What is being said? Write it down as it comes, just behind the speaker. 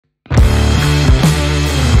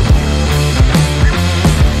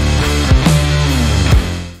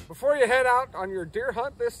head out on your deer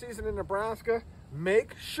hunt this season in Nebraska,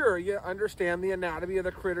 make sure you understand the anatomy of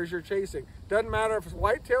the critters you're chasing. Doesn't matter if it's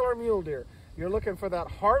whitetail or mule deer. You're looking for that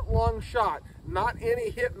heart-lung shot, not any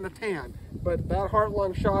hit in the tan, but that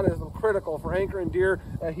heart-lung shot is critical for anchoring deer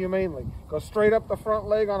humanely. Go straight up the front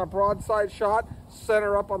leg on a broadside shot,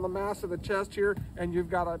 center up on the mass of the chest here, and you've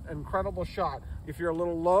got an incredible shot. If you're a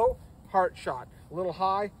little low, heart shot. A little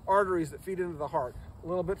high, arteries that feed into the heart. A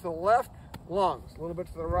little bit to the left, lungs. A little bit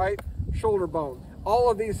to the right, shoulder bone.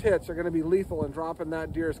 All of these hits are going to be lethal in dropping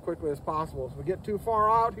that deer as quickly as possible. If we get too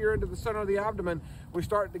far out here into the center of the abdomen, we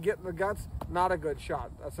start to get in the guts, not a good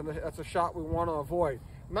shot. That's a shot we want to avoid.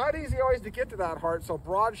 Not easy always to get to that heart, so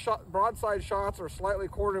broadside shots or slightly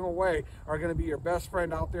quartering away are going to be your best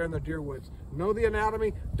friend out there in the deer woods. Know the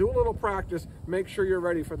anatomy, do a little practice, make sure you're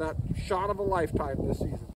ready for that shot of a lifetime this season.